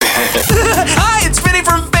Hi, it's Vinny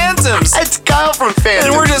from Phantoms. It's Kyle from Phantoms.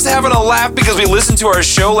 And we're just having a laugh because we listened to our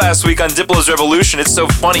show last week on Diplo's Revolution. It's so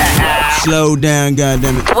funny. Slow down,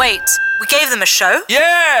 goddammit. Wait, we gave them a show?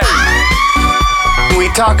 Yeah! We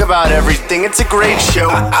talk about everything. It's a great show.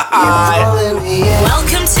 Welcome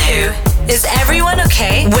to Is Everyone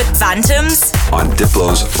Okay with Phantoms? On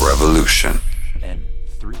Diplo's Revolution. And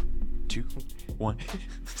 3, 2, 1.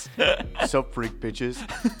 Sup, freak bitches.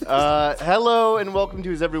 Hello and welcome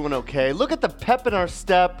to Is Everyone Okay? Look at the pep in our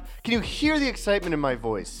step. Can you hear the excitement in my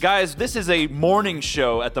voice? Guys, this is a morning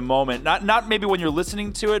show at the moment. Not maybe when you're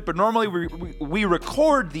listening to it, but normally we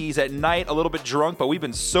record these at night a little bit drunk, but we've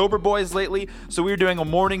been sober boys lately, so we're doing a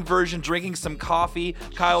morning version, drinking some coffee.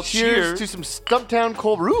 Kyle, cheers. To some Stumptown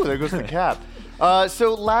Cold Brew. There goes the cap.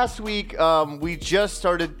 So last week, we just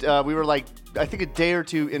started, we were like, I think a day or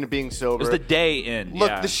two into being sober. It was the day in. Look,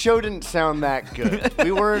 yeah. the show didn't sound that good.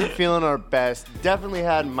 We weren't feeling our best. Definitely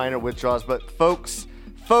had minor withdrawals, but folks,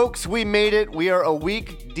 we made it. We are a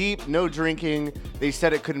week deep, no drinking. They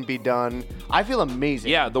said it couldn't be done. I feel amazing.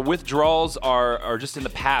 Yeah, the withdrawals are just in the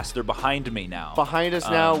past. They're behind me now. Behind us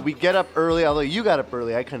now. We get up early, although you got up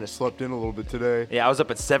early. I kind of slept in a little bit today. Yeah, I was up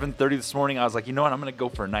at 7:30 this morning. I was like, you know what? I'm going to go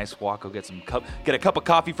for a nice walk. Go get a cup of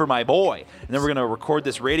coffee for my boy. And then we're going to record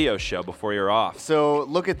this radio show before you're off. So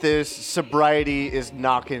look at this. Sobriety is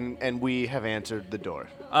knocking, and we have answered the door.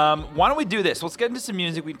 Why don't we do this? Let's get into some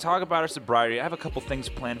music. We can talk about our sobriety. I have a couple things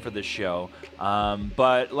planned for this show.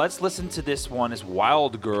 But let's listen to this one. It's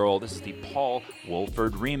Wild Girl. This is the Paul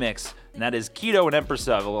Woolford remix. And that is Keto and Empress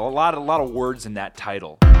of. A lot of words in that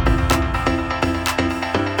title.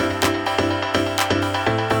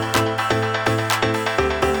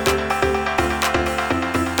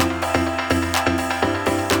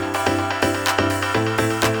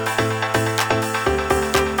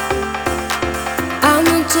 I'm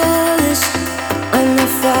not jealous, I'm not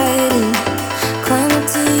fighting. Climb up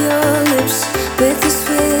to your lips with the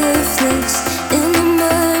swiftness in the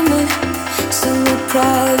murmur, somewhere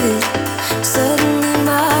private. Suddenly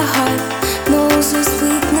my heart knows there's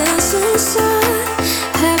weakness inside.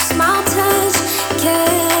 Half smile touch,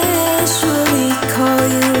 casually call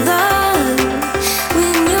you love.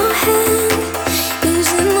 When your hand is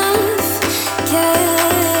enough,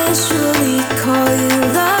 casually call you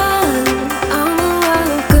love. I'm a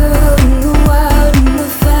wild girl in the wild and the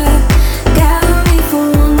fire. Got me from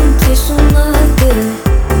one place to another.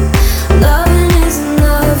 Loving is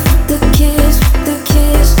enough with the kiss,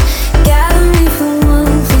 got me from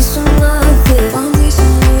one place to another. One place to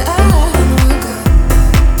another. I'm a wild girl.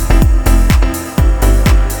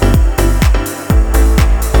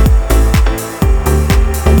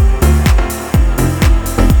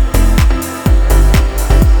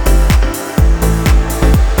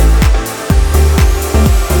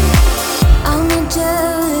 I'm not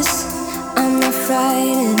jealous, I'm not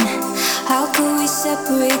frightened. How could we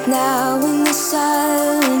separate now in the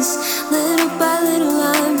silence? Little by little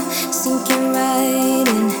I'm sinking right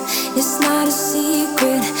in. It's not a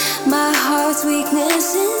secret, my heart's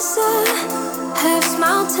weakness inside. Half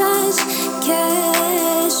smile touch,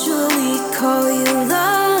 casually call you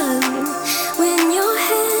love. When your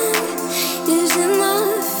hand is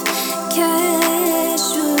enough,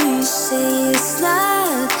 casually say it's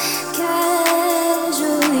love.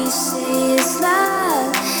 Casually say it's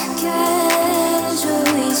love.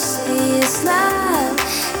 Casually say it's love.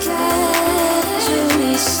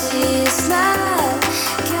 Casually say it's love.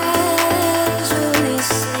 Casually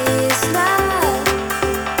say it's love.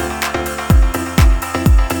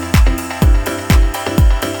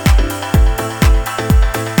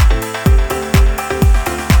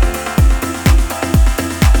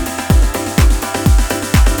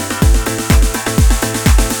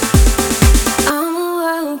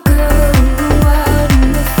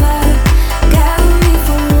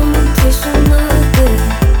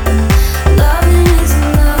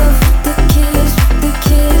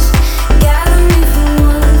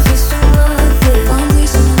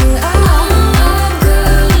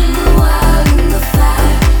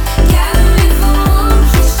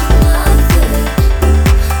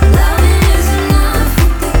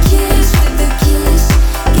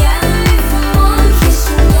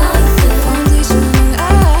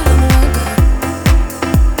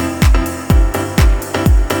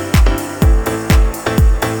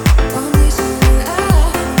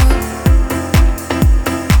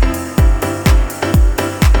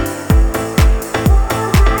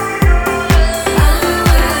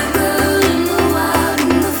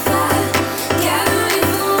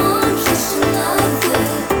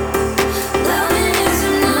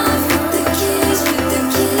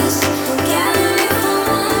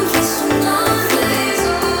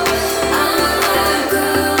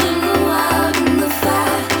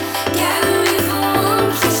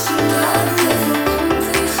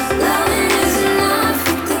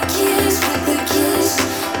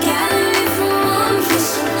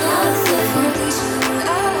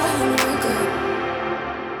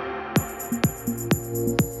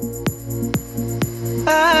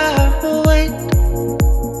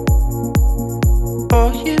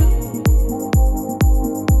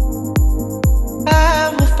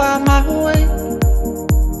 find my way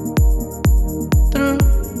through.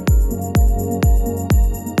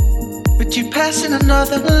 But you passing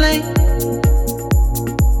another lane.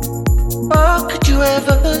 Oh, could you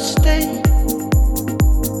ever stay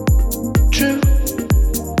true?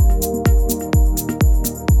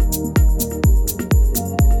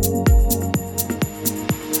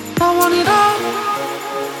 I want it all.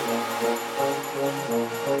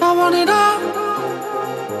 I want it all.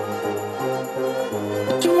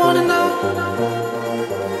 Do you wanna know?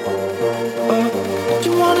 Oh, do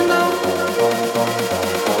you wanna know?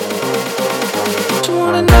 Do you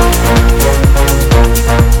wanna know?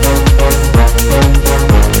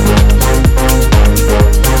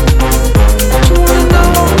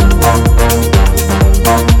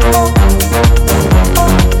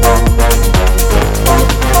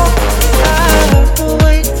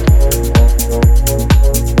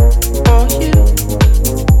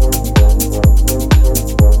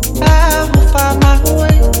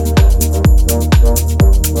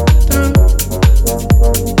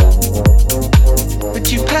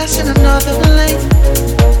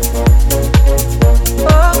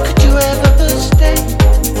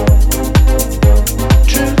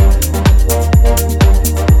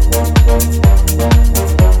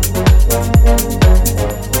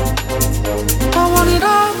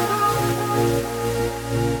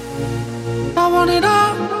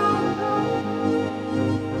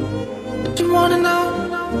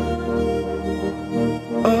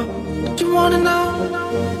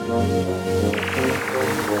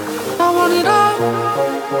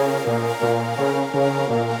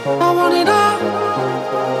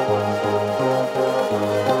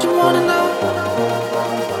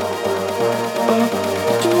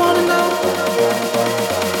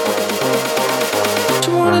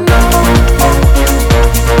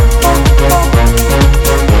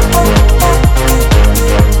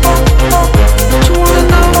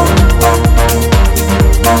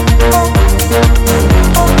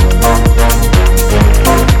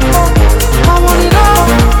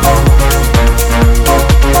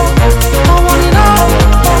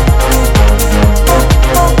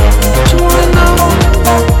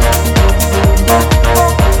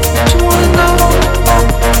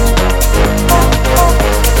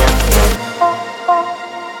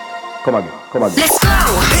 Let's go!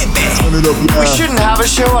 We shouldn't have a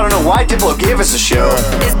show. I don't know why Diplo gave us a show.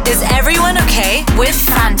 Is everyone okay with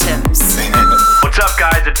Phantoms? What's up,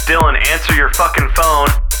 guys? It's Dylan. Answer your fucking phone.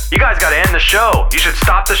 You guys gotta end the show. You should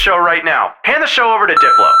stop the show right now. Hand the show over to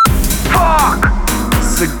Diplo. Fuck!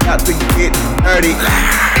 So got to get dirty.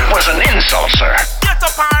 It was an insult, sir. Get the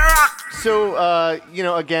fire up! So,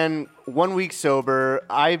 again, 1 week sober.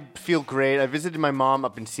 I feel great. I visited my mom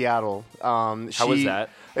up in Seattle. How was that?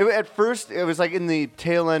 At first, it was like in the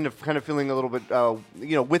tail end of kind of feeling a little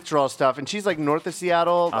bit, withdrawal stuff. And she's like north of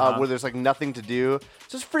Seattle, where there's like nothing to do.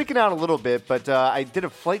 Just freaking out a little bit. But I did a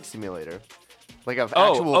flight simulator. Like an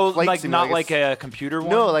actual flight like simulator. not like a computer one?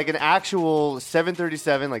 No, like an actual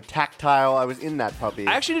 737, like tactile. I was in that puppy.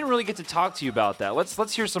 I actually didn't really get to talk to you about that.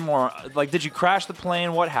 Let's hear some more. Like, did you crash the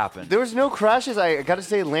plane? What happened? There was no crashes. I got to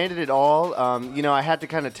say, landed it all. I had to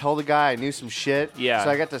kind of tell the guy I knew some shit. Yeah. So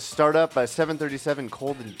I got to start up a 737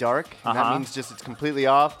 cold and dark. And that means just it's completely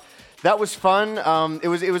off. That was fun. It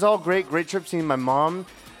was all great trip seeing my mom.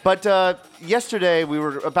 But yesterday, we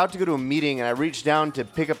were about to go to a meeting, and I reached down to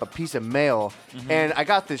pick up a piece of mail, and I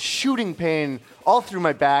got this shooting pain all through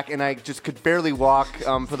my back, and I just could barely walk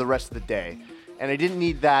for the rest of the day. And I didn't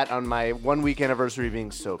need that on my 1 week anniversary of being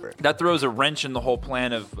sober. That throws a wrench in the whole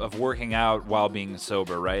plan of working out while being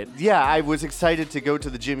sober, right? Yeah, I was excited to go to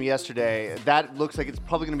the gym yesterday. That looks like it's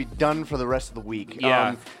probably going to be done for the rest of the week.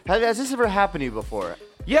 Yeah. Has this ever happened to you before?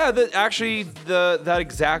 Yeah, that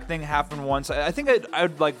exact thing happened once. I think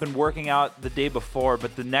I'd like been working out the day before,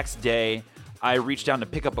 but the next day I reached down to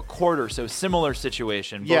pick up a quarter. So similar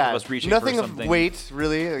situation. Both of us reaching nothing for something. of weight,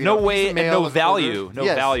 really. No weight and no value. No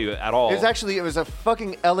value at all. It was a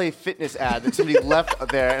fucking LA Fitness ad that somebody left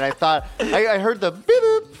there, and I thought I heard the beep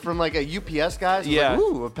boop from like a UPS guy. So yeah. Like,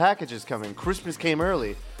 ooh, a package is coming. Christmas came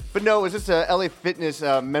early. But no, it was just a LA Fitness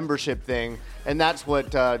membership thing, and that's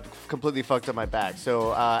what completely fucked up my back.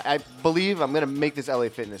 So I believe I'm going to make this LA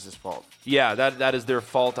Fitness's fault. Yeah, that is their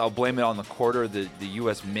fault. I'll blame it on the quarter, the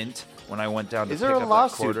U.S. Mint, when I went down to pick up that quarter. Is there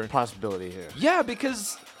a lawsuit possibility here? Yeah,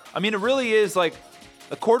 because, I mean, it really is like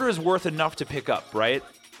a quarter is worth enough to pick up, right?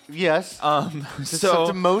 Yes. So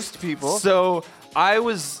to most people. So I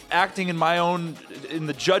was acting in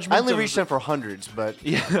the judgment. I only of- reached out for hundreds, but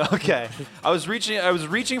Yeah, okay. I was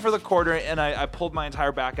reaching for the quarter, and I pulled my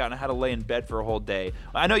entire back out, and I had to lay in bed for a whole day.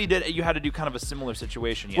 I know you had to do kind of a similar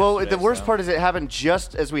situation. well, yesterday, the worst so. part is it happened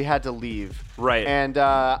just as we had to leave. Right. And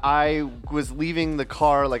I was leaving the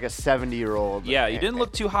car like a 70-year-old. Yeah, you didn't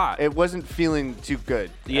look too hot. It wasn't feeling too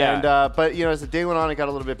good. Yeah. And but as the day went on, it got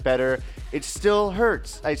a little bit better. It still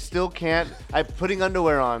hurts. I still can't. I'm putting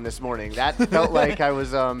underwear on this morning. That felt like I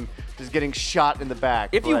was just getting shot in the back.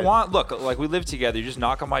 If you but- want, look, like we live together. You just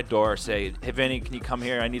knock on my door, say, "Hey, Vinny, can you come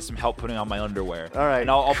here? I need some help putting on my underwear." All right, and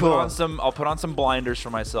I'll cool. put on some blinders for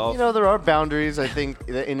myself. there are boundaries, I think,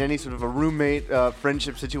 in any sort of a roommate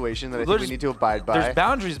friendship situation that I think we There's- need to abide by. There's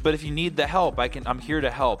boundaries, but if you need the help, I'm here to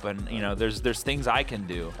help, and there's things I can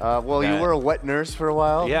do. Well, you that- were a wet nurse for a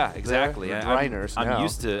while. Yeah, exactly. You're a I'm- dry nurse I'm now.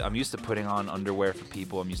 used to putting on underwear for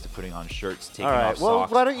people. I'm used to putting on shirts, taking All right, off well,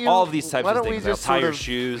 socks. why don't you- all of these types why of don't we things. I'll just tie sort your of-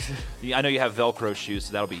 shoes. I know you have Velcro shoes,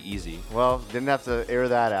 so that'll be easy. Well, didn't have to air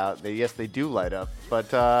that out. Yes, they do light up.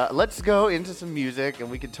 But let's go into some music, and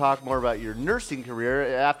we can talk more about your nursing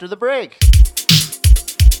career after the break.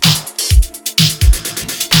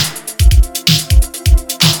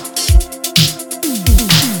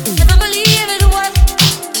 Never believe it was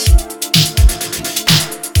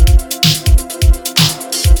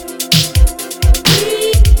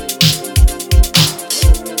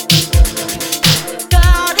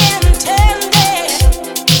God intended.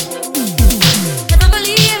 Never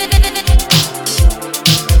believe it.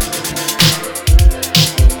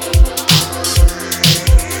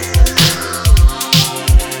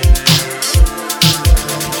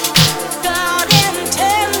 God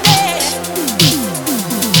intended.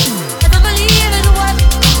 Never believe it was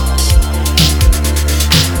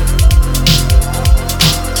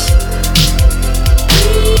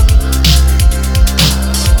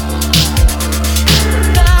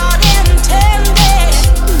God intended.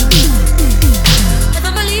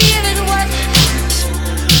 Never believe it was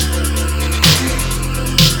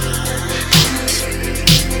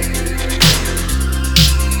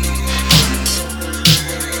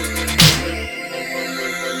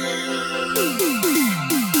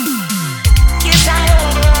Yes,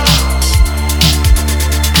 I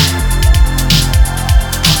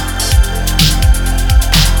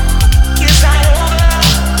Yes,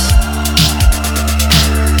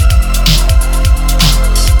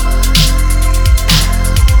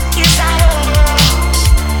 Yes,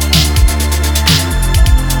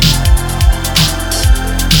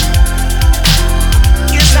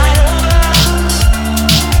 Yes,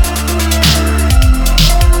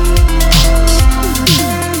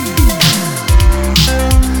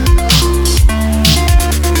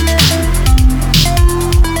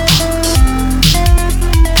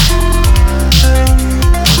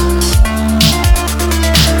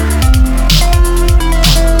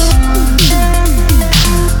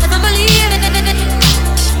 Never believe it.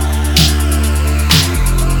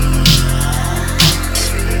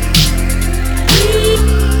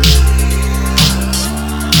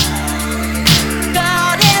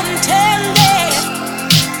 God intended.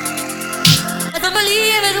 Never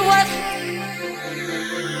believe it was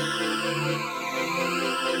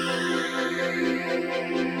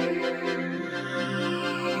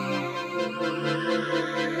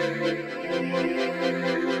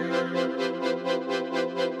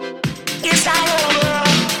Yes,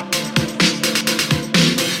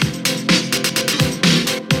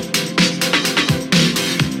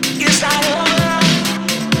 Yes,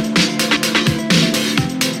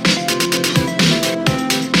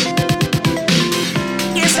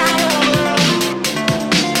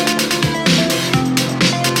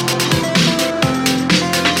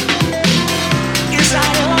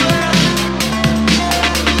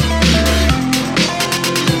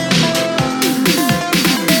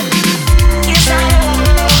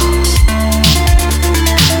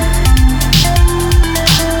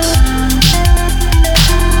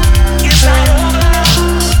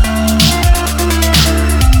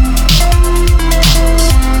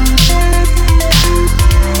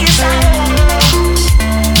 Yes,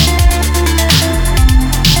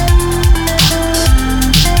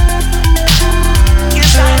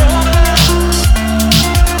 Yes,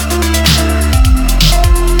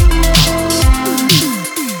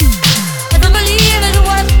 Never believe it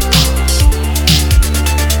was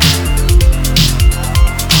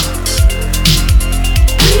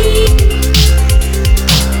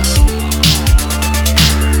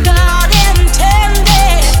God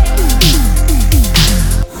intended.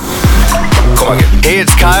 Hey,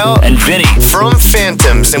 it's Kyle And Vinny. from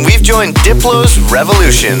Phantoms, and we've joined Diplo's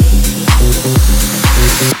Revolution.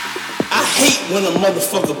 I hate when a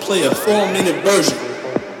motherfucker play a 4-minute version.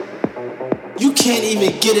 You can't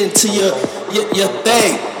even get into your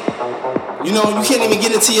thing. You know, you can't even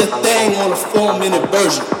get into your thing on a 4-minute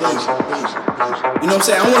version. You know what I'm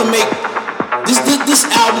saying? I want to make this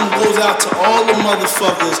album goes out to all the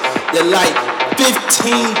motherfuckers that like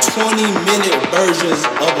 15-20-minute versions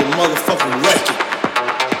of a motherfucking record.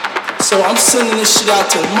 So I'm sending this shit out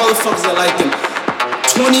to the motherfuckers that like them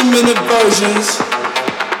 20-minute versions.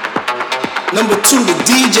 Number 2, the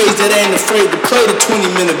DJs that ain't afraid to play the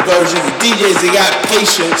 20-minute versions. The DJs that got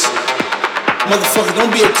patience. Motherfucker,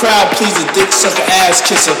 don't be a crowd pleaser, dick sucker, ass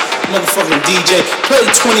kisser, motherfucking DJ. Play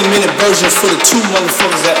the 20-minute versions for the 2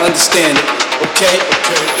 motherfuckers that understand it. Okay?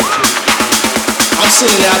 I'm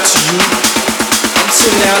sending it out to you. I'm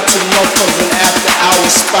sending it out to the motherfuckers in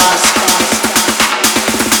after-hour spots.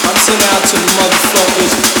 I'm sending it out to the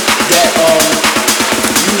motherfuckers that,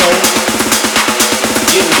 you know,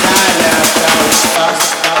 getting high in after-hour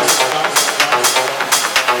spots.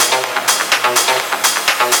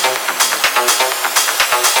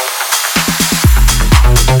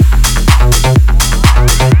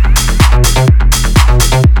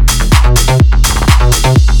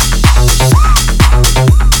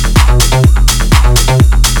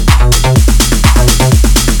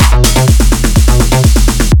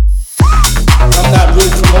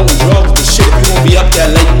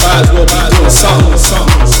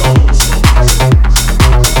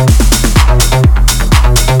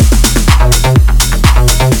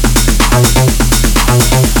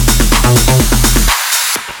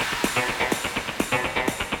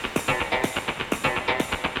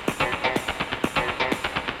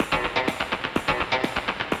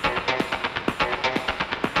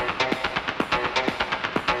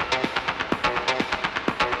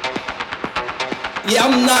 Yeah,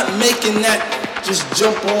 I'm not making that just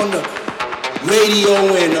jump on the radio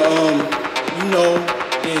and, you know,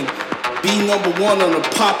 and be number 1 on the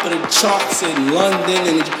pop of the charts in London.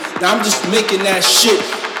 And now I'm just making that shit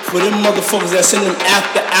for them motherfuckers that's in them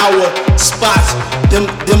after-hour spots, them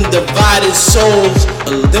divided souls,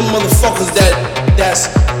 them motherfuckers that's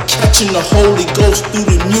catching the Holy Ghost through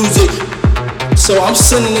the music. So I'm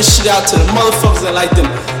sending this shit out to the motherfuckers that like them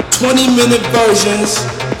 20-minute versions.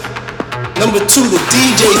 Number 2, the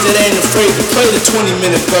DJs that ain't afraid to play the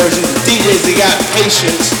 20-minute version. The DJs that got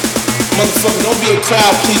patience. Motherfucker, don't be a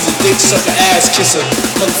crowd pleaser, dick sucker, ass kisser.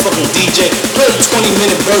 Motherfucking DJ. Play the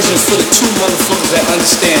 20-minute version for the 2 motherfuckers that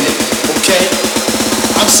understand it. Okay?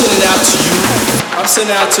 I'm sending it out to you. I'm sending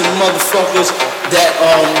it out to the motherfuckers that,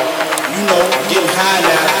 you know, getting high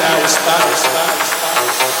now at our spots.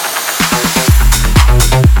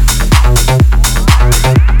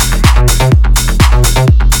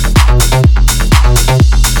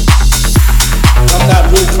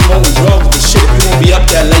 Drugs, but shit, if you won't be up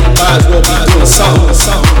that late, you might as well be doing something.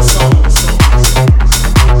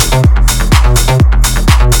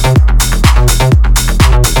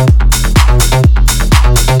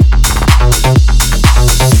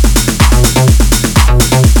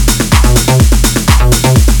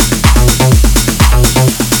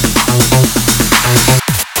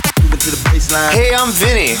 Hey, I'm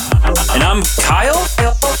Vinny. And I'm Kyle?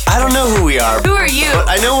 I don't know who we are. Who are you? But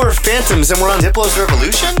I know we're Phantoms and we're on Diplo's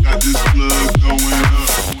Revolution.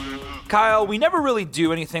 Kyle, we never really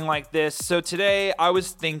do anything like this, so today I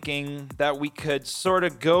was thinking that we could sort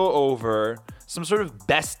of go over some sort of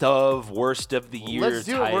best of, worst of the year. Let's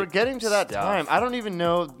do it. We're getting to that time. I don't even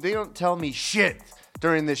know. They don't tell me shit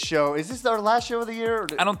during this show. Is this our last show of the year?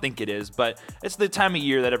 I don't think it is, but it's the time of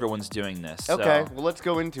year that everyone's doing this. Okay, so well, let's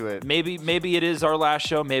go into it. Maybe it is our last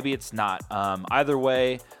show. Maybe it's not. Either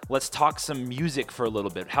way, let's talk some music for a little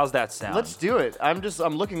bit. How's that sound? Let's do it. I'm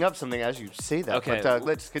looking up something as you say that. Okay. But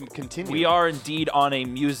let's continue. We are indeed on a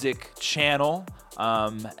music channel.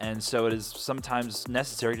 And so it is sometimes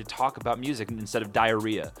necessary to talk about music instead of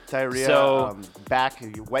diarrhea. So, back,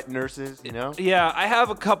 wet nurses, you know? Yeah, I have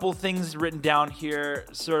a couple things written down here,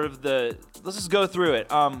 let's just go through it.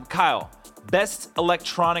 Kyle, best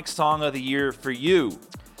electronic song of the year for you?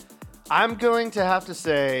 I'm going to have to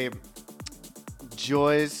say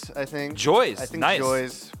Joys, I think. Joys, I think nice.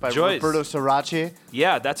 Joys by Joys. Roberto Sarachi.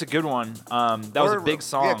 Yeah, that's a good one. That was a big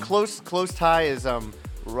song. Yeah, close tie is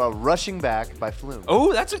Rushing Back by Flume.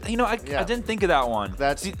 Oh, I didn't think of that one.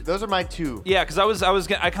 Those are my 2. Yeah, because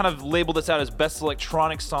I kind of labeled this out as best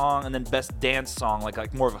electronic song and then best dance song,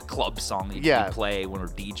 like more of a club song that you can play when we're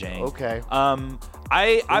DJing. Okay.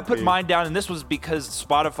 I put mine down, and this was because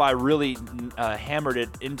Spotify really hammered it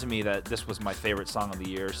into me that this was my favorite song of the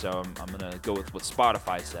year. So I'm gonna go with what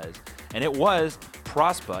Spotify says, and it was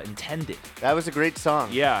Prospa, Intended. That was a great song.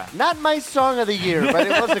 Yeah. Not my song of the year, but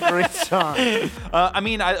it was a great song. I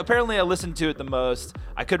mean, apparently I listened to it the most.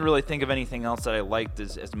 I couldn't really think of anything else that I liked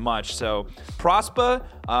as much. So Prospa,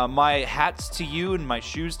 my hats to you and my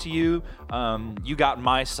shoes to you. You got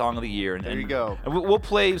my song of the year. And, There you go. And we'll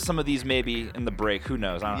play some of these maybe in the break. Who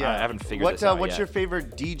knows? I haven't figured this out What's yet. your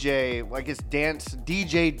favorite DJ, I guess,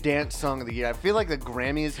 DJ dance song of the year? I feel like the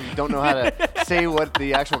Grammys who don't know how to say what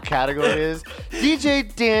the actual category is.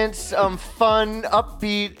 DJ dance, fun,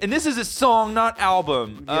 upbeat. And this is a song, not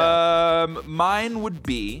album. Yeah. Mine would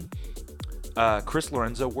be Chris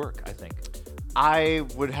Lorenzo, Work, I think. I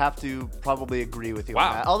would have to probably agree with you Wow.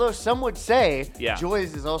 on that. Although some would say Yeah.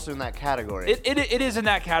 Joy's is also in that category. It is in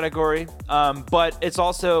that category, but it's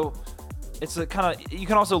also a kind of, you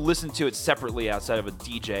can also listen to it separately outside of a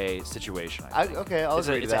DJ situation. Okay, I'll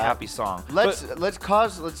agree to It's that. a happy song. Let's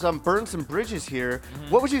burn some bridges here.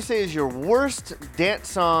 What would you say is your worst dance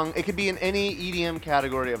song? It could be in any EDM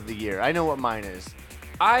category of the year. I know what mine is.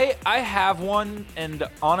 I have one, and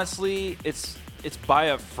honestly, it's by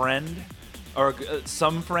a friend or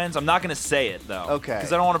some friends. I'm not gonna say it though, Okay.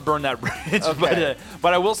 because I don't want to burn that bridge. Okay.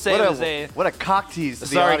 But I will say it was a. What a cock tease to the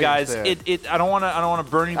Sorry, audience guys. there. I don't want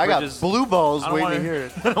to burn any I got bridges. blue balls I don't waiting to wanna- hear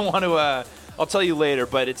it. I don't want to. I'll tell you later,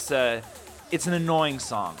 but it's an annoying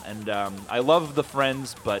song, and I love the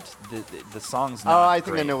Friends, but the song's not. I think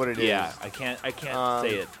I great. know what it is. Yeah, I can't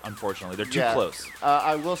say it. Unfortunately, they're too Yeah. close.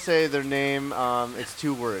 I will say their name. It's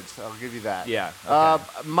 2 words. I'll give you that. Yeah, okay.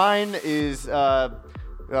 Mine is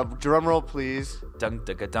drum roll, please. Not Not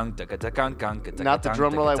the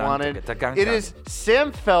drum roll I wanted. It is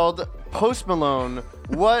Sam Feld, Post Malone.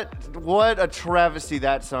 What a travesty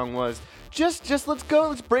that song was. Just let's go.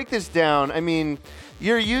 Let's break this down. I mean,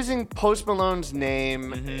 you're using Post Malone's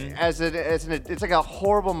name it's like a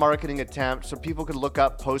horrible marketing attempt so people could look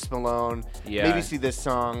up Post Malone, maybe see this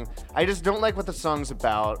song. I just don't like what the song's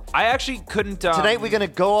about. I actually couldn't. Tonight we're gonna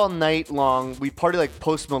go all night long. We party like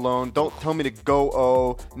Post Malone. Don't tell me to go.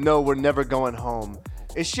 Oh no, we're never going home.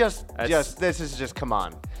 It's just come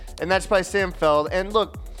on. And that's by Sam Feld. And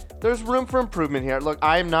look, there's room for improvement here. Look,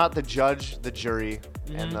 I am not the judge, the jury,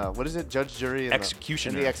 and what is it? Judge, jury, and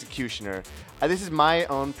Executioner. The executioner. This is my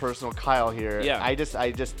own personal Kyle here. Yeah. I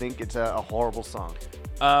just think it's a horrible song.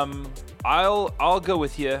 I'll go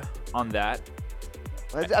with you on that.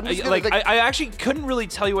 I'm just gonna, I actually couldn't really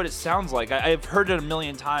tell you what it sounds like. I've heard it a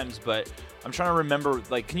million times, but I'm trying to remember.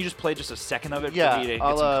 Like, can you just play just a second of it Yeah, for me to get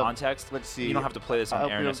I'll, some context? let's see. You don't have to play this on I'll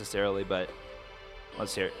air put 'em- necessarily, but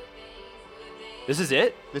let's hear it. This is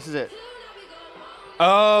it? This is it.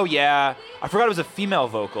 Oh yeah, I forgot it was a female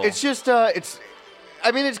vocal. It's just I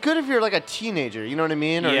mean, it's good if you're like a teenager, you know what I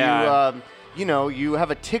mean? Or Yeah. you have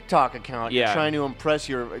a TikTok account. Yeah. You're trying to impress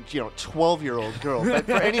your 12-year-old girl. But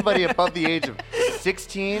for anybody above the age of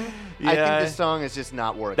 16, I Yeah. think this song is just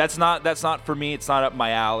not working. That's not for me. It's not up my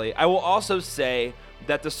alley. I will also say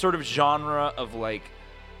that the sort of genre of like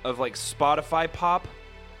Spotify pop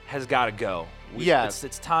has got to go. Yeah.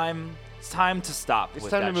 It's time. It's time to stop. It's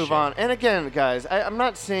with time that to move shit. on. And again, guys, I'm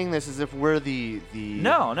not saying this as if we're the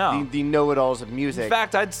No. the know-it-alls of music. In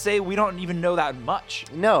fact, I'd say we don't even know that much.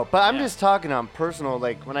 No, but I'm Yeah. just talking on personal.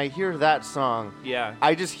 Like when I hear that song, Yeah.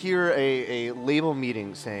 I just hear a label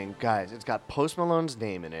meeting saying, "Guys, it's got Post Malone's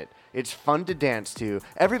name in it. It's fun to dance to.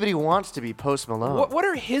 Everybody wants to be Post Malone." What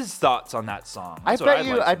are his thoughts on that song? I That's what bet I'd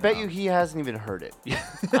you. like I to bet know. you he hasn't even heard it.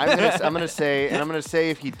 I'm gonna say, and I'm gonna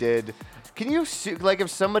say if he did. Can you like if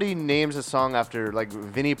somebody names a song after like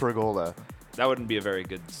Vinnie Pergola? That wouldn't be a very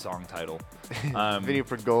good song title. Vinnie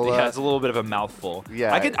Pergola. Yeah, it's a little bit of a mouthful.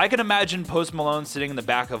 Yeah. I could imagine Post Malone sitting in the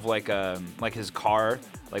back of like his car,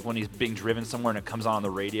 like when he's being driven somewhere and it comes on the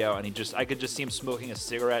radio, and I could just see him smoking a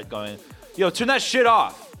cigarette, going, "Yo, turn that shit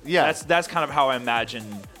off." Yeah. That's kind of how I imagine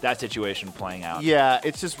that situation playing out. Yeah,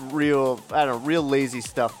 it's just real lazy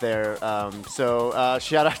stuff there. So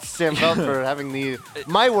shout out to Sam Feld for having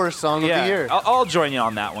my worst song of the year. I'll join you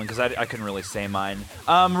on that one because I couldn't really say mine.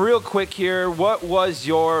 Real quick here, what was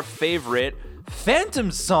your favorite Phantom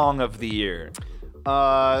song of the year?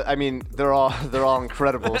 I mean, they're all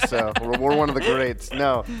incredible. So we're one of the greats.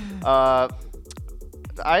 No,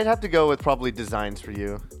 I'd have to go with probably Designs for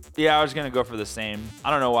You. Yeah, I was gonna go for the same.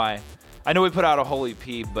 I don't know why. I know we put out a whole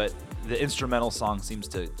EP, but the instrumental song seems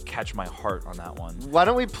to catch my heart on that one. Why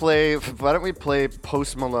don't we play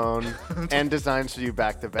Post Malone and Designs for You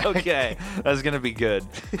back to back? Okay, that's gonna be good.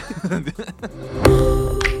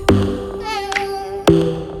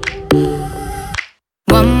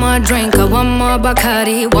 One more more drink or one more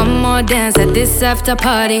Bacardi, one more dance at this after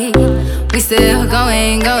party. We still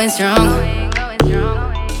going strong.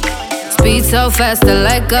 Speed so faster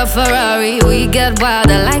like a Ferrari. We get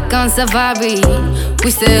wilder like on safari.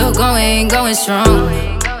 We still going strong.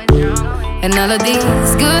 And all of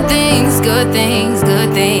these good things, good things,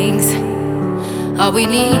 good things. All we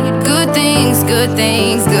need, good things, good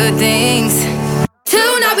things, good things.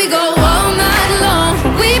 Tonight we go all night long.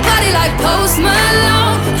 We party like Post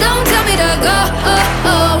Malone. Don't tell me to go.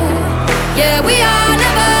 Yeah, we are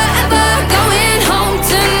never ever going home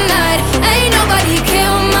tonight. Ain't nobody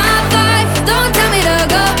kill my vibe. Don't tell me to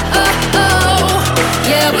go.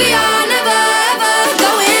 Yeah, we are never ever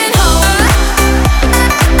going home.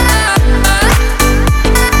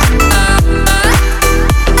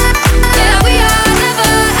 Yeah, we are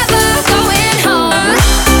never ever going home.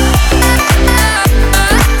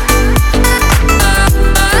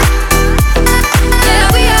 Yeah,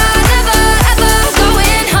 we are never ever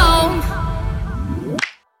going home.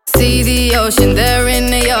 See the ocean there in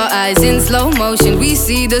your eyes in slow motion. We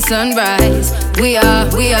see the sunrise. We are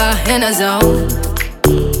in a zone.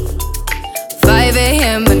 5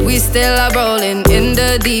 a.m. but we still are rolling in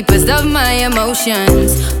the deepest of my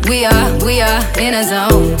emotions. We are in a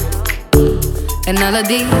zone. And all of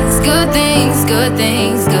these good things, good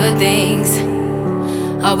things, good things.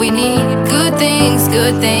 All we need, good things,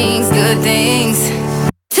 good things, good things.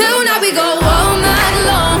 Tonight we go all night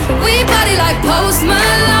long. We party like Post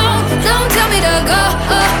Malone. Don't tell me to go.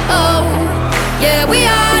 Yeah, we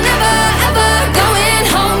are never ever going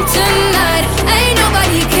home tonight. Ain't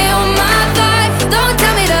nobody kill my vibe. Don't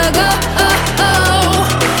tell me to go.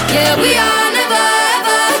 Yeah, we are never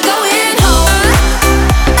ever going home.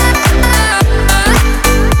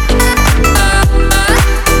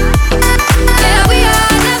 Yeah, we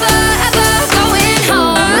are never ever going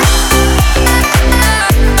home.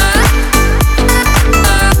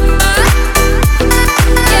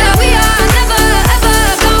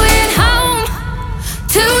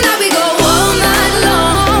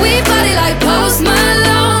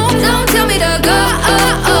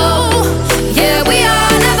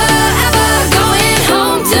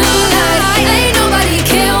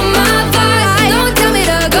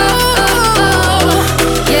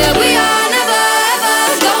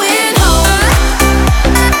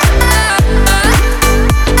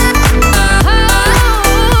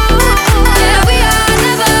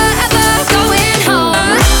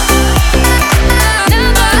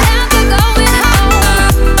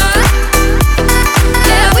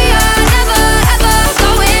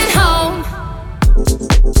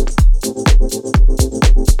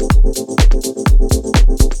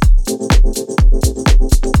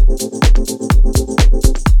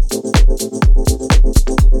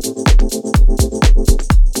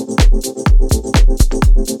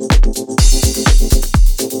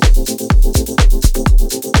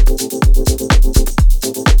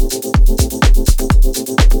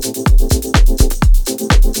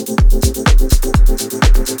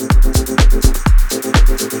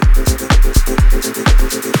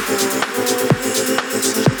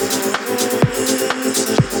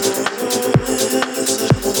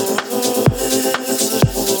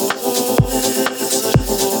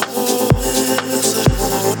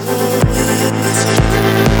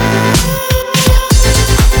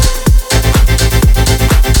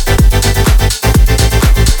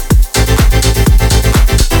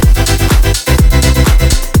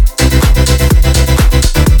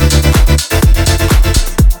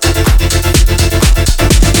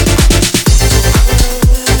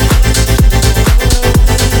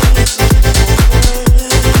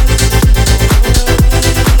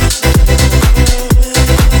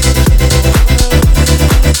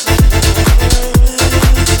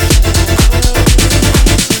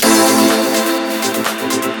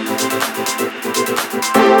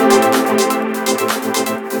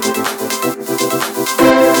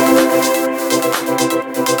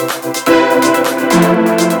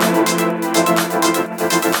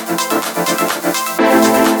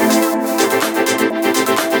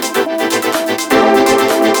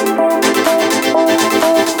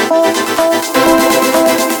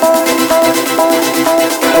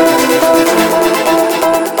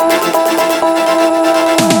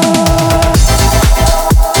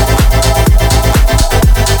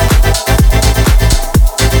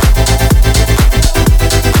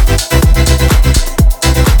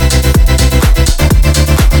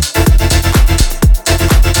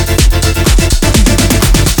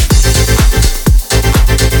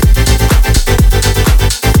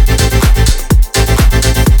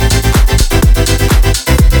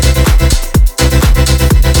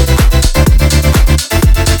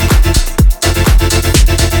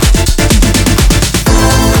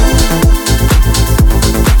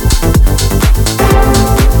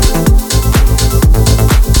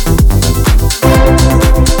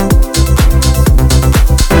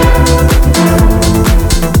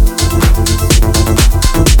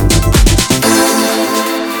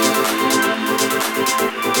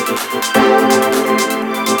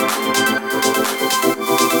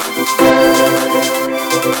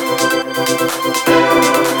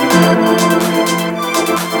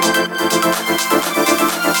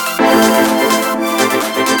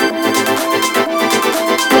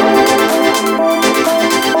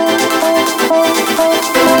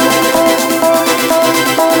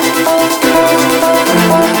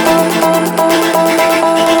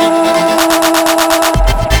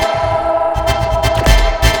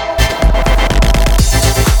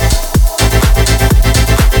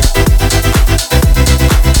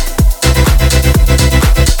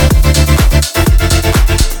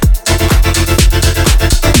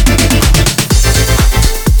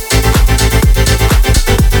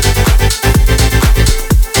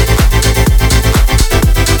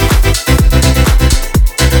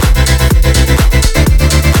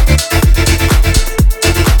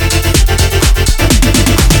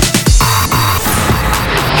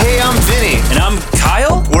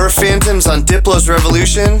 Phantoms on Diplo's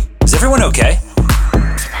Revolution. Is everyone okay?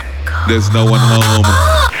 There's no one home.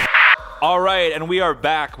 All right, and we are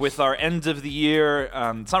back with our end of the year.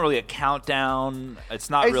 It's not really a countdown.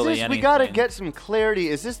 It's not really anything. We gotta get some clarity.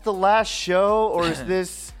 Is this the last show, or is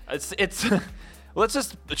this? It's. Let's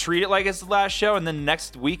just treat it like it's the last show, and then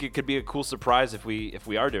next week it could be a cool surprise if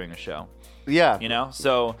we are doing a show. Yeah. You know?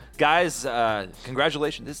 So, guys,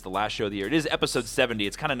 congratulations. This is the last show of the year. It is episode 70.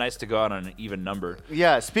 It's kind of nice to go out on an even number.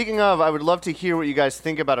 Yeah. Speaking of, I would love to hear what you guys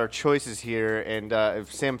think about our choices here. And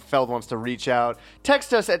if Sam Feld wants to reach out,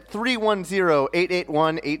 text us at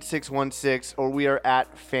 310-881-8616, or we are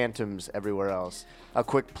at Phantoms everywhere else. A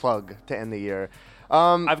quick plug to end the year.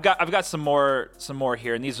 I've got some more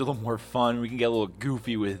here, and these are a little more fun. We can get a little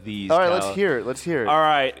goofy with these. All right, Kyle. let's hear it. All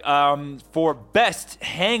right, for best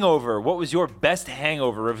hangover, what was your best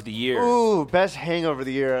hangover of the year? Ooh, best hangover of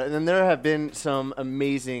the year. And then there have been some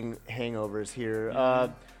amazing hangovers here.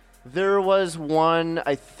 There was one,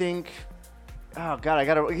 I think. Oh God, I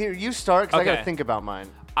gotta. Here, you start, because I gotta think about mine.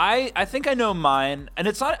 I think I know mine, and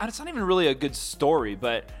it's not even really a good story,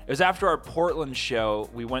 but it was after our Portland show.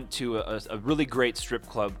 We went to a really great strip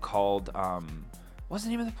club called what's the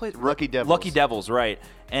name of the place? Lucky Devils. Lucky Devils, right?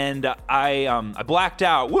 And I blacked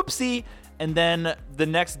out. Whoopsie! And then the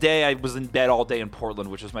next day, I was in bed all day in Portland,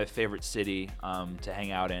 which was my favorite city to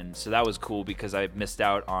hang out in. So that was cool because I missed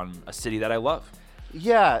out on a city that I love.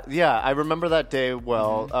 Yeah, I remember that day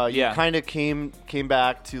well. You kind of came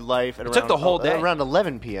back to life at took the whole day. Around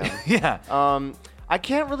 11 p.m. Yeah. I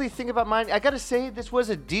can't really think about mine. I gotta say, this was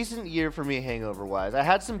a decent year for me hangover-wise. I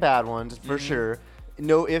had some bad ones, for sure.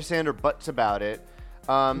 No ifs, and or buts about it.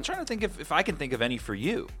 I'm trying to think if I can think of any for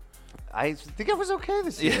you. I think I was okay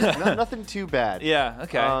this year. Yeah. Nothing too bad. Yeah,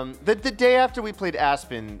 okay. The day after we played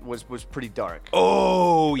Aspen was pretty dark.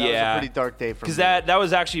 Oh, that was a pretty dark day for me. Because that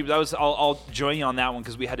was I'll join you on that one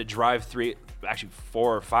because we had to drive 4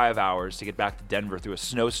 or 5 hours to get back to Denver through a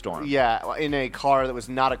snowstorm. Yeah, in a car that was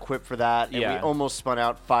not equipped for that, and we Yeah. almost spun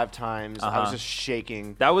out 5 times. I was just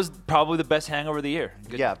shaking. That was probably the best hangover of the year.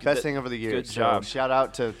 Best hangover of the year. Good So job. shout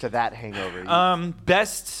out to that hangover.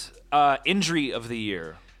 Best injury of the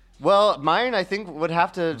year. Well, mine, I think, would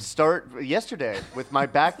have to start yesterday with my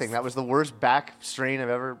back thing. That was the worst back strain I've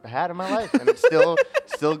ever had in my life, and it still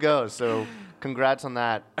goes. So congrats on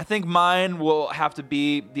that. I think mine will have to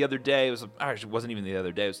be the other day. It wasn't even the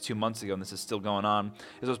other day. It was 2 months ago, and this is still going on.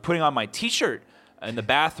 Is I was putting on my T-shirt in the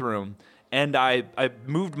bathroom, and I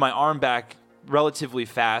moved my arm back relatively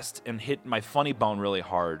fast and hit my funny bone really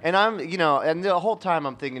hard. And and the whole time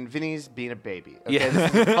I'm thinking, Vinny's being a baby. Okay,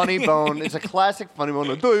 this is a funny bone. It's a classic funny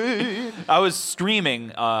bone. I was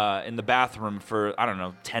screaming in the bathroom for,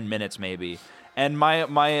 10 minutes maybe. And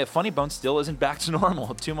my funny bone still isn't back to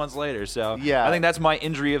normal 2 months later. So yeah. I think that's my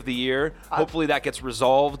injury of the year. Hopefully that gets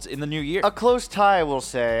resolved in the new year. A close tie, I will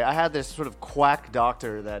say. I had this sort of quack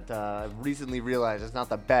doctor that I recently realized is not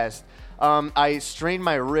the best. I strained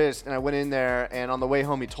my wrist, and I went in there, and on the way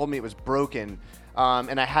home, he told me it was broken.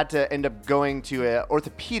 And I had to end up going to an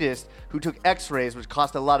orthopedist who took x-rays, which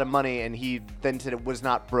cost a lot of money, and he then said it was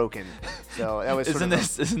not broken. So that was Isn't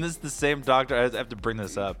this the same doctor? I have to bring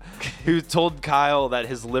this up. Who told Kyle that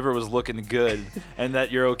his liver was looking good and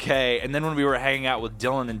that you're okay. And then when we were hanging out with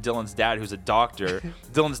Dylan and Dylan's dad, who's a doctor,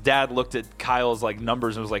 Dylan's dad looked at Kyle's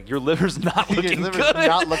numbers and was like, "Your liver's not looking good." Your liver's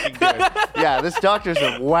not looking good. Yeah, this doctor's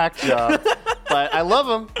a whack job. But I love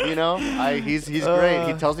him, he's great.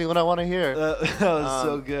 He tells me what I want to hear. That was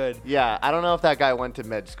so good. Yeah, I don't know if that guy went to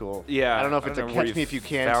med school. Yeah, I don't know if it's a catch me if you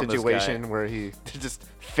can situation where he just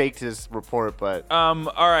faked his report, but. All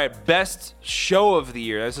right, best show of the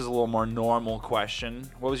year. This is a little more normal question.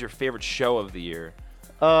 What was your favorite show of the year?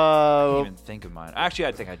 I can't even think of mine. Actually,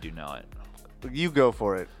 I think I do know it. You go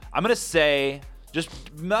for it. I'm gonna say just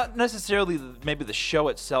not necessarily maybe the show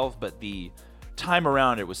itself, but the time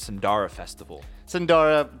around it was Sundara Festival.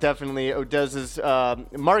 Sundara, definitely. Odessa's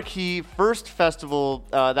marquee first festival.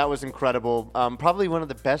 That was incredible. Probably one of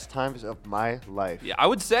the best times of my life. Yeah, I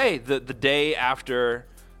would say the day after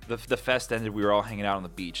the fest ended, we were all hanging out on the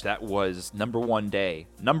beach. That was numero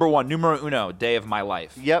uno day of my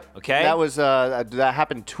life. Yep. Okay. That was that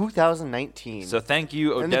happened 2019. So thank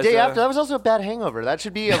you, Odessa. And the day after, that was also a bad hangover. That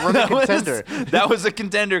should be a running contender. That was a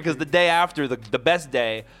contender because the day after, the best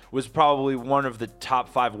day, was probably one of the top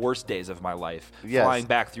 5 worst days of my life. Yes. Flying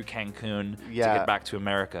back through Cancun to get back to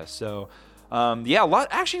America. So. A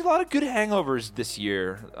lot of good hangovers this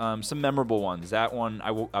year. Some memorable ones. That one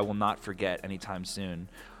I will not forget anytime soon.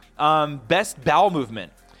 Best bowel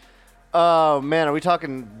movement. Oh man, are we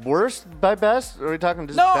talking worst by best, or are we talking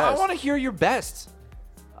just No, best? I want to hear your best.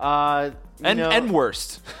 And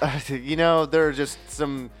worst. There are just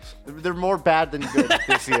they're more bad than good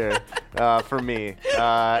this year for me.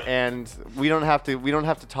 And we don't have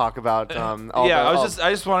to talk about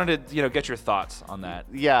I just wanted to get your thoughts on that.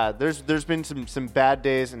 Yeah, there's been some bad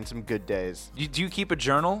days and some good days. Do you keep a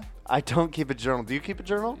journal? I don't keep a journal. Do you keep a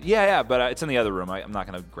journal? Yeah, but it's in the other room. I'm not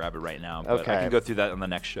going to grab it right now, but I can go through that on the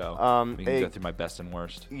next show. We can go through my best and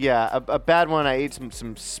worst. Yeah, a bad one. I ate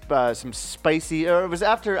some spicy. Or it was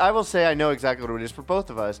after. I will say I know exactly what it is for both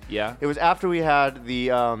of us. Yeah. It was after we had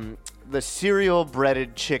the cereal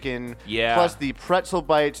breaded chicken. Yeah. Plus the pretzel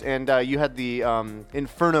bites, and you had the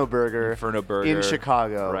Inferno Burger. In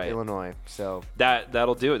Chicago, Illinois. So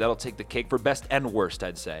that'll do it. That'll take the cake for best and worst,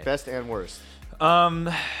 I'd say. Best and worst.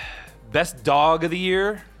 Best dog of the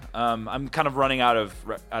year. I'm kind of running out of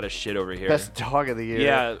shit over here. Best dog of the year.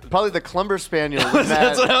 Yeah, probably the Clumber Spaniel.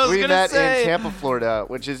 That's what I was we met say. in Tampa, Florida,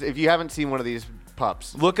 which is, if you haven't seen one of these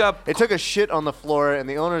pups, look up. It took a shit on the floor, and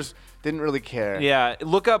the owners didn't really care. Yeah,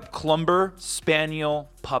 look up Clumber Spaniel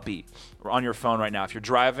puppy on your phone right now. If you're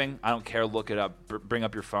driving, I don't care. Look it up. Bring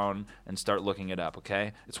up your phone and start looking it up.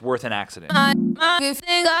 Okay, it's worth an accident. Don't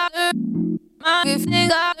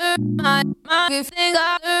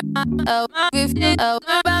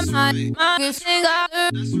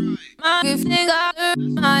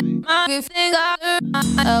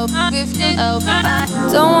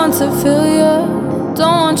want to feel you,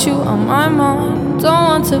 don't want you on my mind. Don't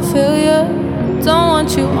want to feel you, don't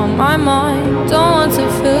want you on my mind. Don't want to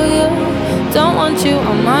feel you, don't want you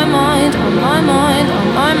on my mind, on my mind,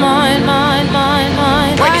 on my mind,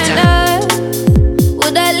 mind. Why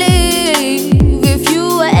would I leave if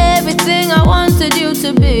you were everything I wanted you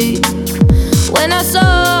to be? When I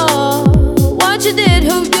saw what you did,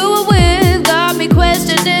 who you were with, got me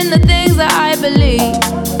questioning the things that I believe.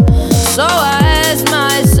 So I ask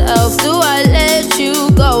myself, do I let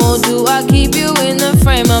you go? Do I keep you in the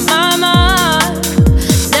frame of my mind?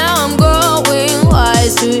 Now I'm growing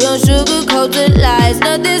wise to your sugar-coated lies.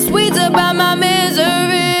 Nothing sweet about my misery.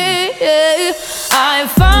 I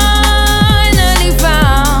finally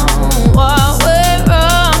found what went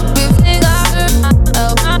wrong.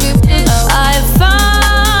 I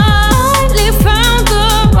finally found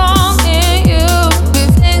the wrong in you.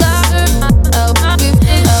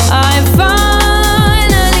 I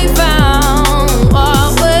finally found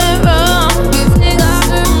what went wrong.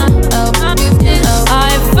 I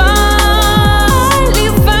finally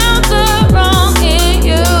found the wrong in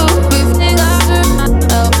you.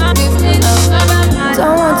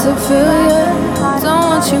 Don't want to feel you, don't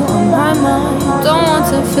want you on my mind. Don't want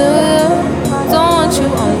to feel you, don't want you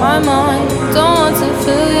on my mind. Don't want to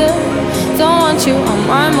feel you, don't want you on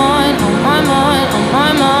my mind, on my mind, on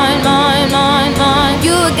my mind, mind.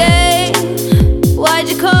 You again, why'd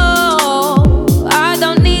you call? I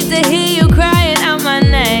don't need to hear you crying out my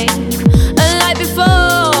name. Unlike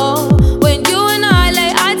before, when you and I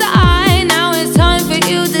lay eye to eye, now it's time for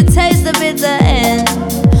you to taste the bitter end.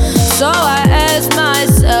 So I ask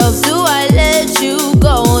myself, do I let you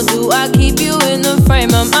go? Do I keep you in the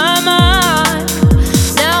frame of my mind?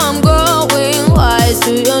 Now I'm growing wise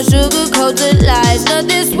to your sugar-coated lies.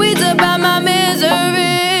 Nothing sweet about my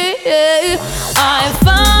misery. I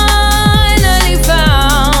finally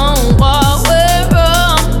found what went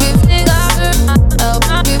wrong.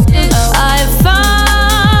 I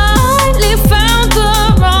finally found the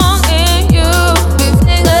wrong in you.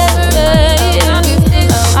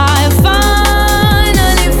 I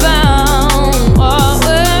finally found what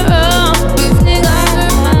went wrong.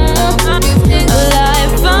 I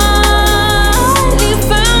finally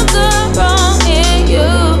found the wrong in you.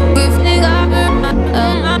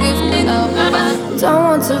 Don't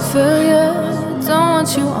want to feel you, don't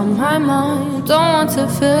want you on my mind. Don't want to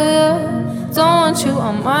feel you, don't want you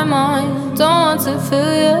on my mind. Don't want to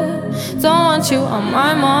feel you, don't want you on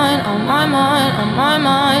my mind, on my mind, on my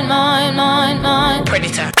mind, mind.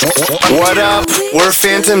 Predator. What up? We're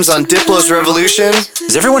Phantoms on Diplo's Revolution.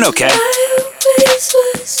 Is everyone okay?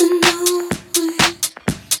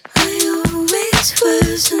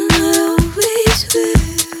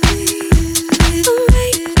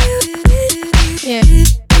 Yeah.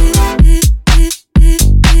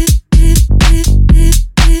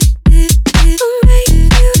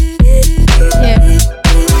 Yeah.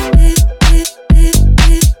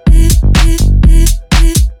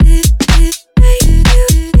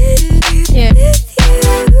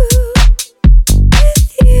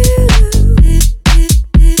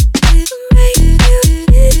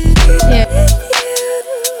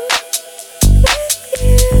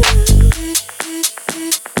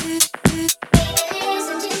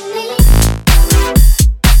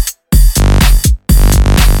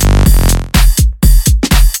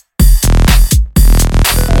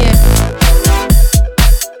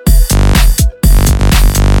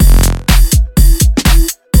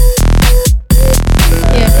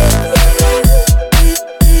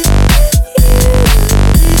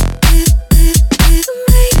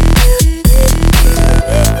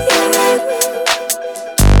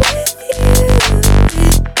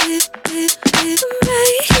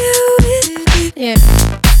 Yeah.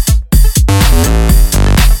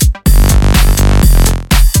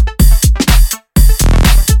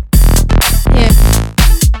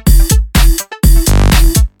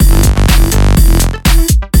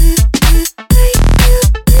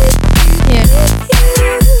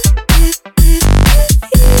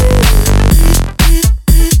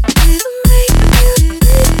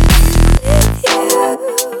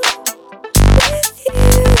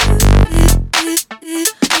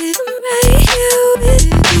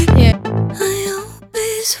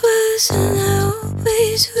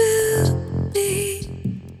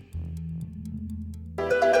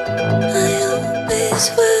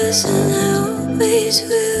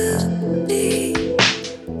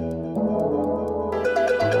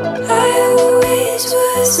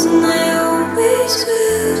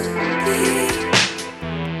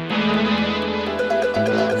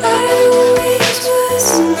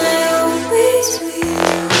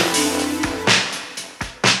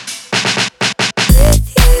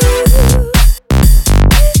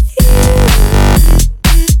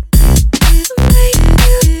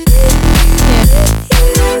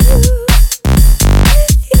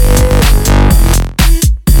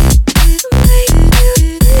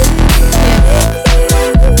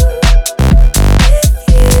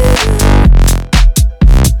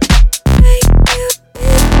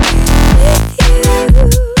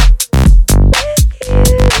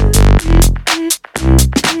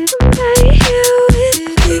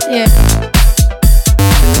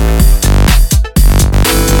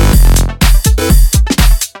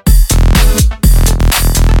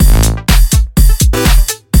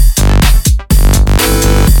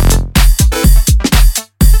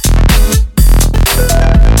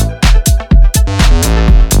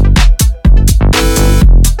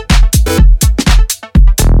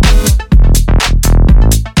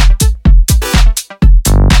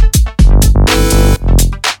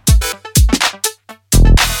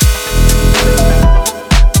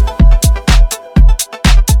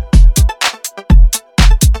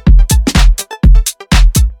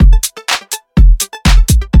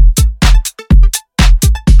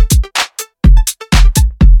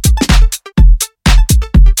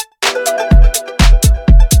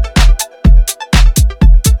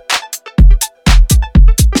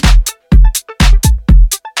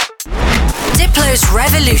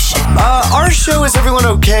 Revolution. Our show Is Everyone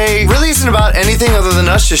Okay really isn't about anything other than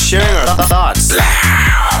us just sharing our thoughts.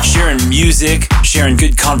 Sharing music, sharing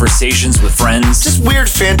good conversations with friends. Just weird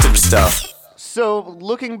phantom stuff. So,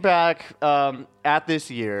 looking back at this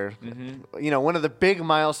year, one of the big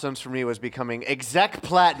milestones for me was becoming exec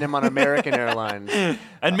platinum on American Airlines.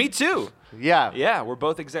 And me too. Yeah. Yeah, we're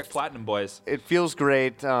both exec platinum boys. It feels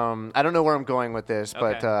great. I don't know where I'm going with this,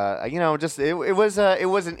 but it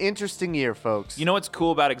was an interesting year, folks. You know what's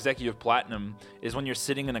cool about executive platinum is when you're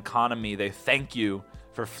sitting in economy, they thank you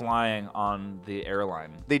for flying on the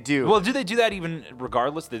airline. They do. Well, do they do that even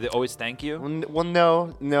regardless? Do they always thank you? Well,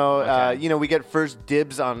 no. Okay. We get first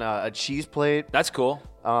dibs on a cheese plate. That's cool.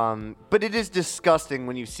 But it is disgusting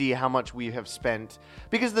when you see how much we have spent,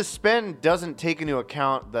 because the spend doesn't take into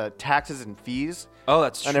account the taxes and fees. Oh,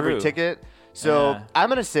 that's on true. every ticket. So I'm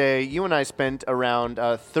gonna say you and I spent around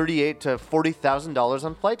 $38,000 to $40,000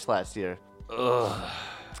 on flights last year. Ugh.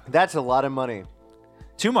 That's a lot of money.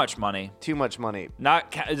 Too much money. Too much money.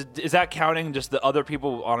 Is that counting just the other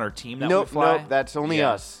people on our team that we fly? Nope, that's only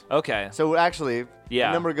us. Okay. So actually,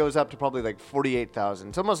 the number goes up to probably like 48,000.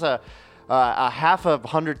 It's almost a half a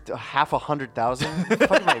 $100,000.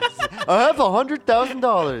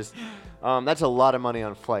 $100,000. That's a lot of money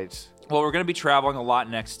on flights. Well, we're going to be traveling a lot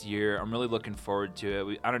next year. I'm really looking forward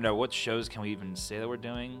to it. I don't know, what shows can we even say that we're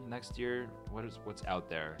doing next year? What's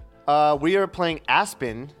out there? We are playing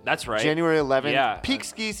Aspen. That's right. January 11th. Yeah. Peak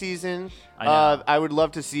ski season. I know. I would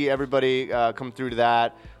love to see everybody come through to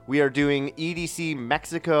that. We are doing EDC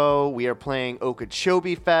Mexico. We are playing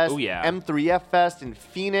Okeechobee Fest. Oh, yeah. M3F Fest in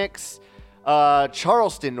Phoenix.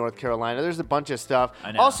 Charleston, North Carolina. There's a bunch of stuff.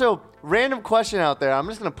 I know. Also, random question out there. I'm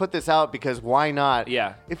just going to put this out because why not?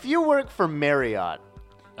 Yeah. If you work for Marriott,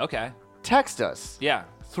 Okay. text us. Yeah.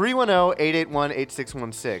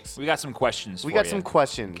 310-881-8616. We got some questions We for got you. some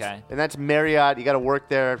questions. Okay. And that's Marriott. You got to work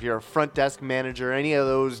there. If you're a front desk manager, any of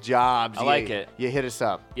those jobs, I like it. You hit us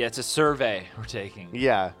up. Yeah, it's a survey we're taking.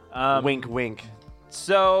 Yeah. Wink, wink.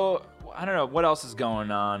 So, I don't know. What else is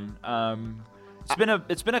going on?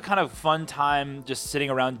 It's been a kind of fun time just sitting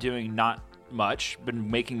around doing not much,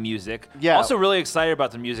 been making music. Yeah. Also really excited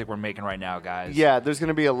about the music we're making right now, guys. Yeah, there's going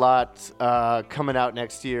to be a lot coming out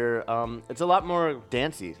next year. It's a lot more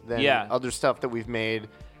dancey than other stuff that we've made.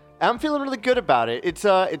 I'm feeling really good about it.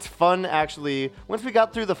 It's fun actually. Once we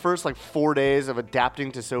got through the first like 4 days of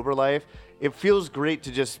adapting to sober life, it feels great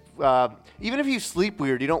to just even if you sleep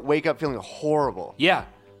weird, you don't wake up feeling horrible. Yeah,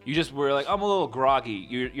 you just were like, I'm a little groggy.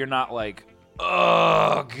 You're not like,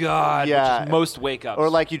 oh god. Yeah. Which is most wake ups. Or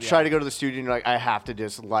like you try to go to the studio and you're like, I have to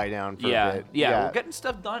just lie down for a bit. Yeah, we're getting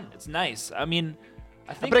stuff done. It's nice. I mean,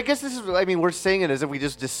 I think. But I guess this is. I mean, we're saying it as if we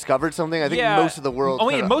just discovered something. I think most of the world. Oh,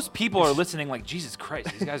 yeah, most people are listening like, Jesus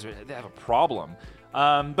Christ, these guys they have a problem.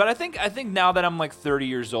 But I think now that I'm like 30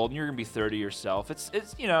 years old and you're gonna be 30 yourself, it's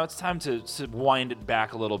it's time to wind it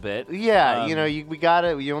back a little bit. Yeah,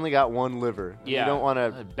 we only got one liver. Yeah, you don't want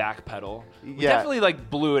to backpedal. We Yeah. definitely like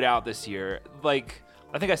blew it out this year. Like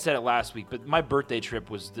I think I said it last week, but my birthday trip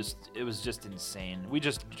was just insane. We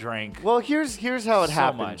just drank. Well, here's how it so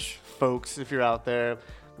happens, much. folks. If you're out there,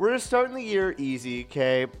 we're starting the year easy,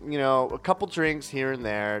 okay? A couple drinks here and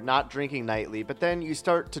there, not drinking nightly, but then you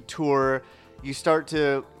start to tour. You start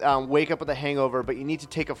to wake up with a hangover, but you need to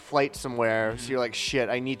take a flight somewhere. So you're like, shit,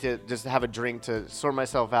 I need to just have a drink to sort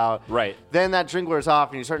myself out. Right. Then that drink wears off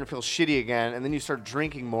and you're starting to feel shitty again. And then you start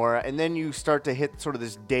drinking more. And then you start to hit sort of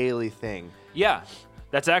this daily thing. Yeah.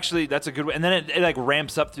 That's a good way. And then it like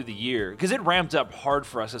ramps up through the year. Because it ramped up hard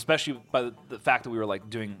for us, especially by the fact that we were like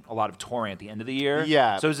doing a lot of touring at the end of the year.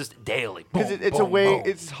 Yeah. So it was just daily. Because it's a way,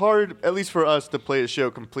 it's hard, at least for us, to play a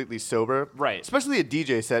show completely sober. Right. Especially a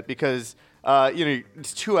DJ set because,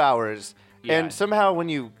 it's 2 hours. Yeah. And somehow when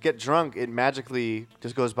you get drunk, it magically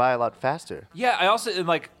just goes by a lot faster. Yeah, I also,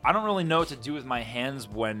 I don't really know what to do with my hands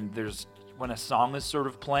when a song is sort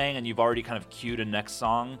of playing and you've already kind of cued a next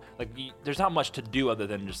song. There's not much to do other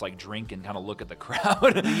than just drink and kind of look at the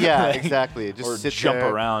crowd. Yeah, exactly. Just or sit jump there.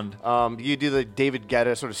 around. You do the David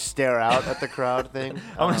Guetta sort of stare out at the crowd thing.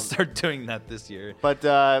 I'm going to start doing that this year. But,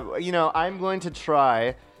 I'm going to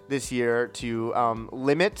try this year to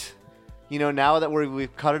limit, now that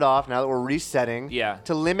we've cut it off, now that we're resetting,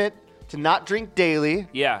 to limit, to not drink daily.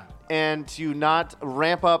 Yeah. And to not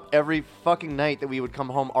ramp up every fucking night that we would come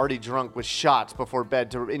home already drunk with shots before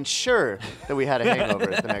bed to ensure that we had a hangover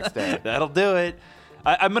the next day. That'll do it.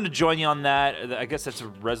 I'm going to join you on that. I guess that's a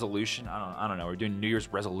resolution. I don't know. We're doing New Year's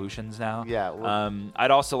resolutions now. Yeah. Well, I'd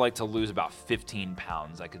also like to lose about 15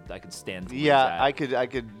 pounds. I could stand to lose that. I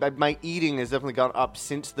could. My eating has definitely gone up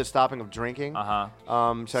since the stopping of drinking. So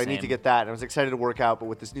Same. I need to get that. And I was excited to work out, but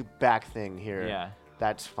with this new back thing here,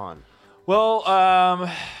 that's fun. Well,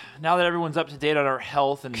 now that everyone's up to date on our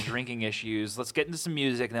health and drinking issues, let's get into some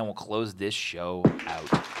music, and then we'll close this show out.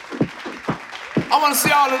 I want to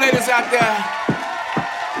see all the ladies out there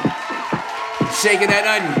shaking that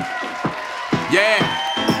onion.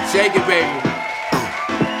 Yeah, shake it, baby.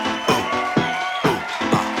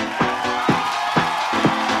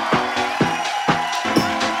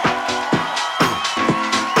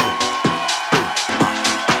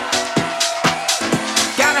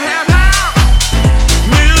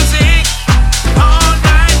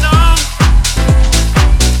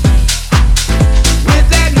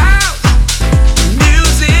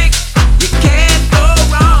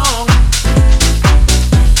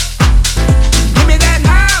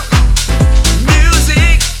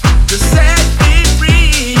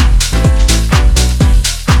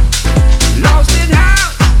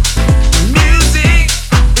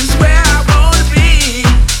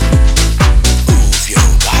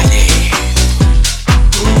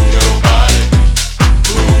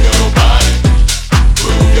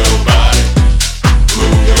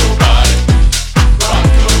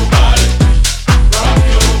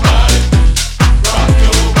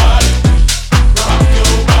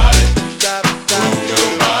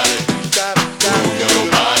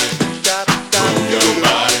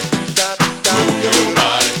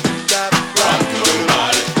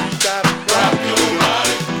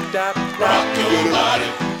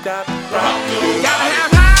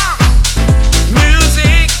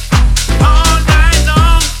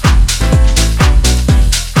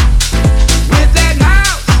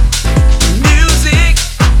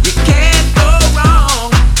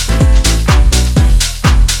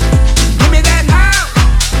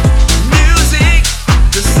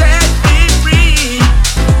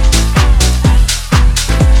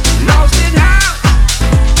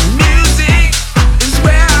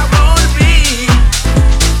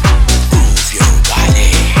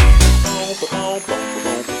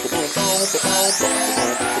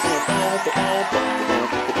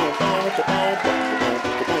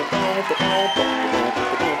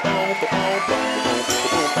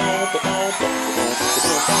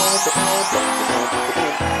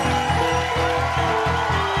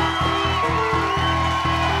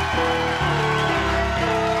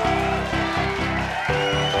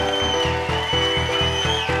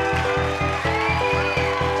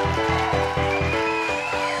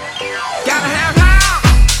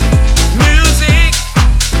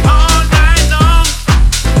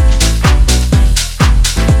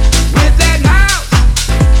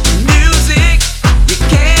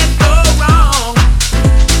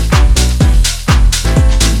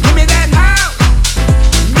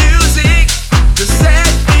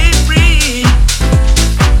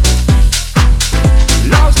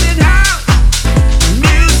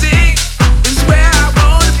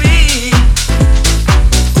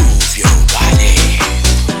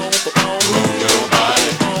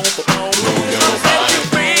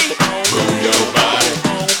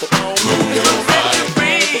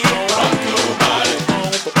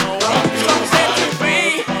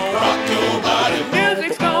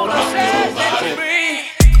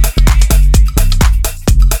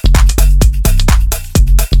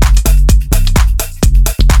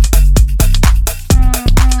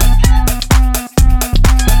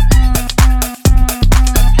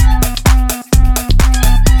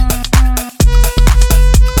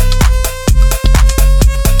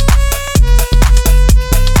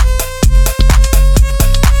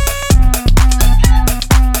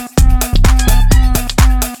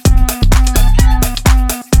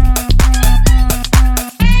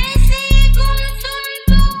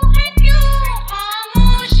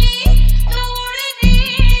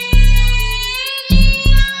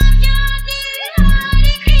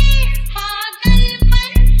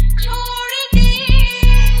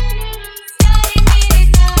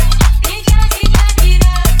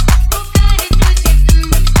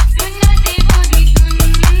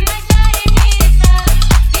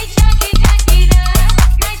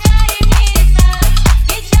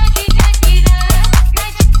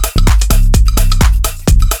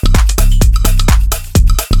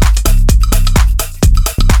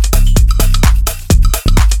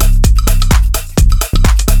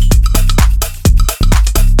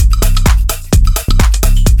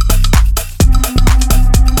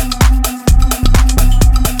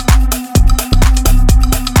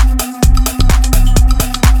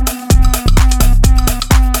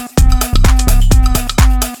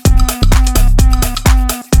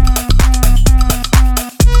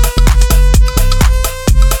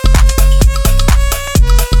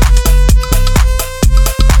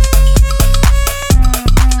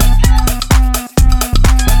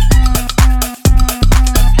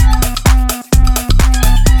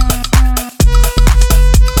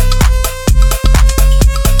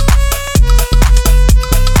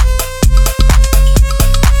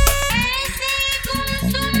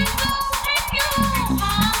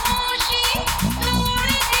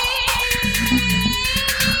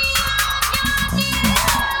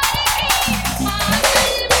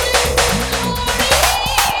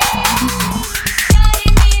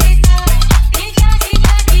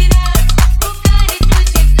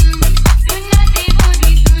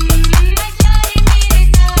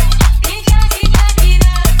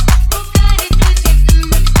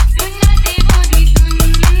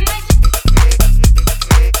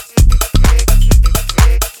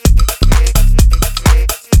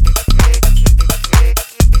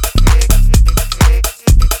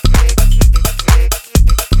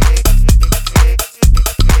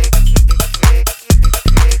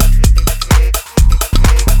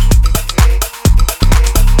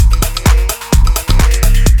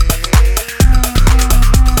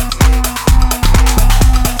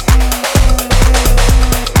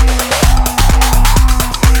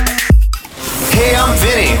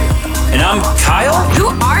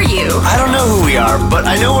 are, but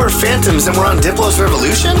I know we're Phantoms and we're on Diplo's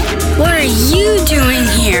Revolution. What are you doing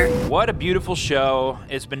here? What a beautiful show.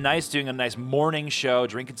 It's been nice doing a nice morning show,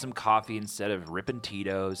 drinking some coffee instead of ripping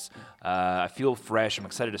Tito's. I feel fresh. I'm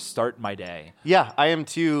excited to start my day. Yeah, I am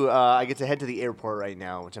too. I get to head to the airport right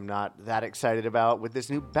now, which I'm not that excited about with this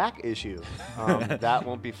new back issue. That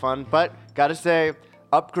won't be fun, but gotta say,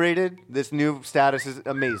 upgraded. This new status is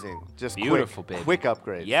amazing. Just beautiful, baby. Quick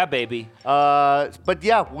upgrade. Yeah, baby. But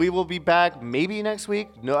yeah, we will be back maybe next week.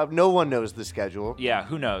 No one knows the schedule. Yeah,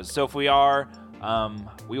 who knows? So if we are,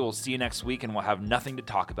 we will see you next week, and we'll have nothing to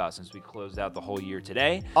talk about since we closed out the whole year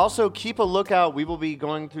today. Also, keep a lookout. We will be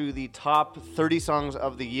going through the top 30 songs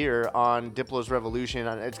of the year on Diplo's Revolution.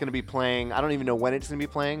 It's going to be playing. I don't even know when it's going to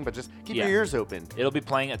be playing, but just keep your ears open. It'll be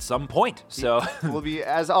playing at some point. So we'll be,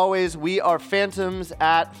 as always, we are Phantoms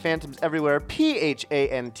at Phantoms Everywhere,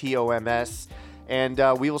 PHANTOMS.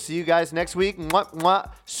 And we will see you guys next week. Mwah, mwah.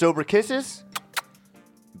 Sober kisses.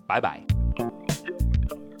 Bye-bye.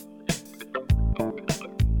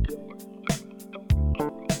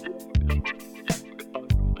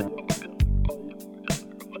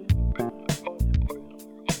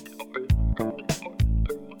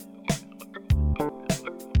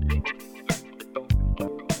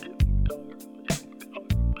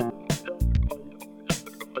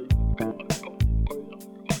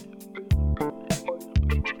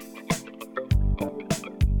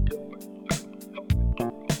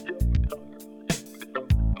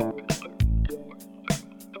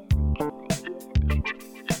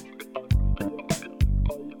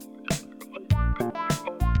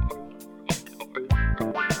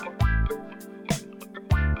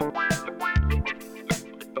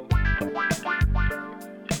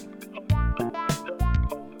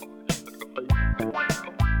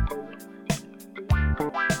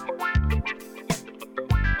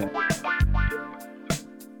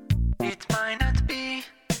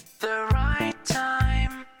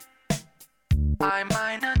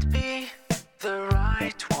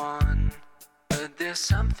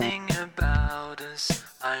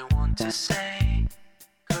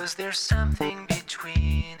 There's something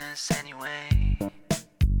between us anyway.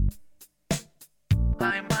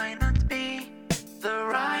 I might not be the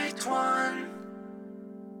right one.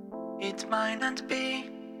 It might not be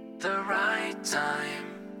the right time.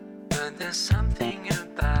 But there's something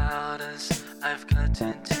about us I've got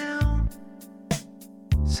to do.